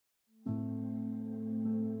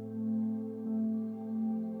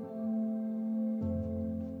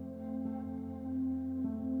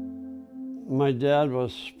My dad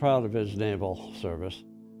was proud of his naval service.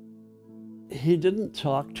 He didn't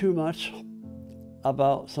talk too much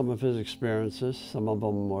about some of his experiences. Some of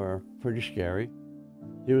them were pretty scary.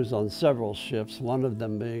 He was on several ships, one of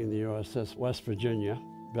them being the USS West Virginia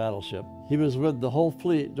battleship. He was with the whole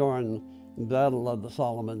fleet during the Battle of the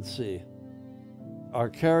Solomon Sea. Our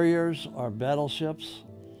carriers, our battleships,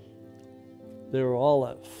 they were all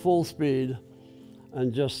at full speed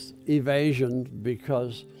and just evasion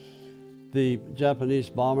because the Japanese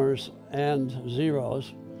bombers and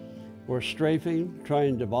Zeros were strafing,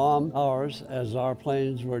 trying to bomb ours as our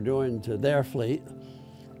planes were doing to their fleet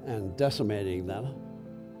and decimating them.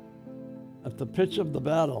 At the pitch of the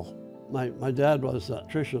battle, my dad was an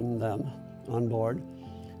electrician then on board,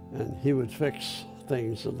 and he would fix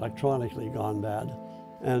things electronically gone bad.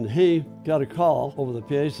 And he got a call over the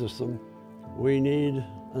PA system, we need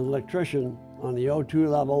an electrician on the O2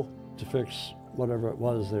 level to fix whatever it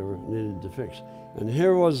was they were needed to fix. And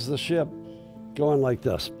here was the ship going like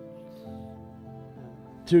this.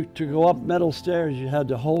 To go up metal stairs, you had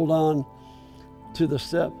to hold on to the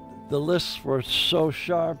step. The lists were so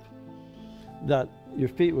sharp that your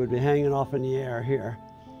feet would be hanging off in the air here.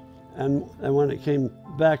 And when it came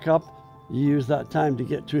back up, you used that time to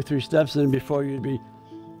get 2 or 3 steps in before you'd be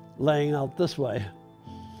laying out this way.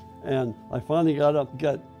 And I finally got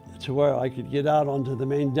to where I could get out onto the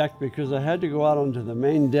main deck, because I had to go out onto the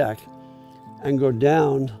main deck and go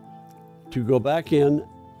down to go back in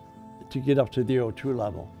to get up to the O2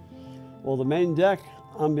 level. Well, the main deck,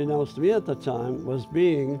 unbeknownst to me at the time, was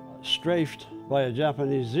being strafed by a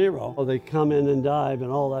Japanese Zero. Well, they come in and dive,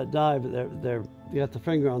 and all that dive, they got the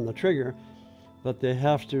finger on the trigger, but they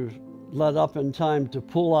have to let up in time to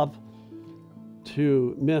pull up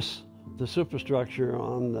to miss the superstructure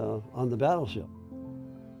on the battleship.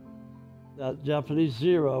 That Japanese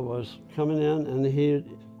Zero was coming in, and he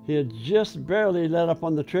had just barely let up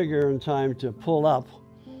on the trigger in time to pull up.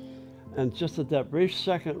 And just at that brief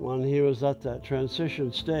second when he was at that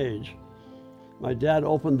transition stage, my dad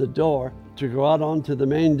opened the door to go out onto the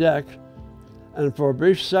main deck, and for a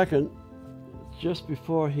brief second, just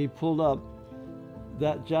before he pulled up,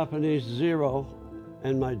 that Japanese Zero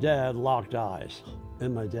and my dad locked eyes.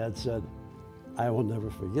 And my dad said, "I will never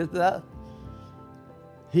forget that."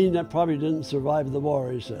 He probably didn't survive the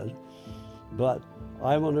war, he said, but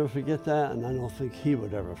I will never forget that, and I don't think he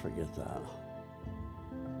would ever forget that.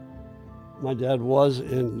 My dad was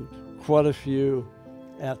in quite a few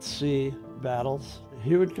at-sea battles.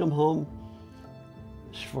 He would come home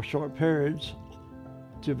for short periods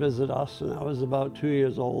to visit us, and I was about 2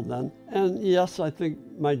 years old then. And yes, I think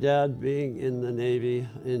my dad being in the Navy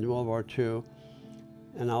in World War II,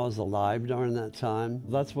 and I was alive during that time,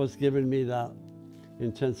 that's what's given me that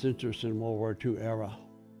intense interest in World War II era.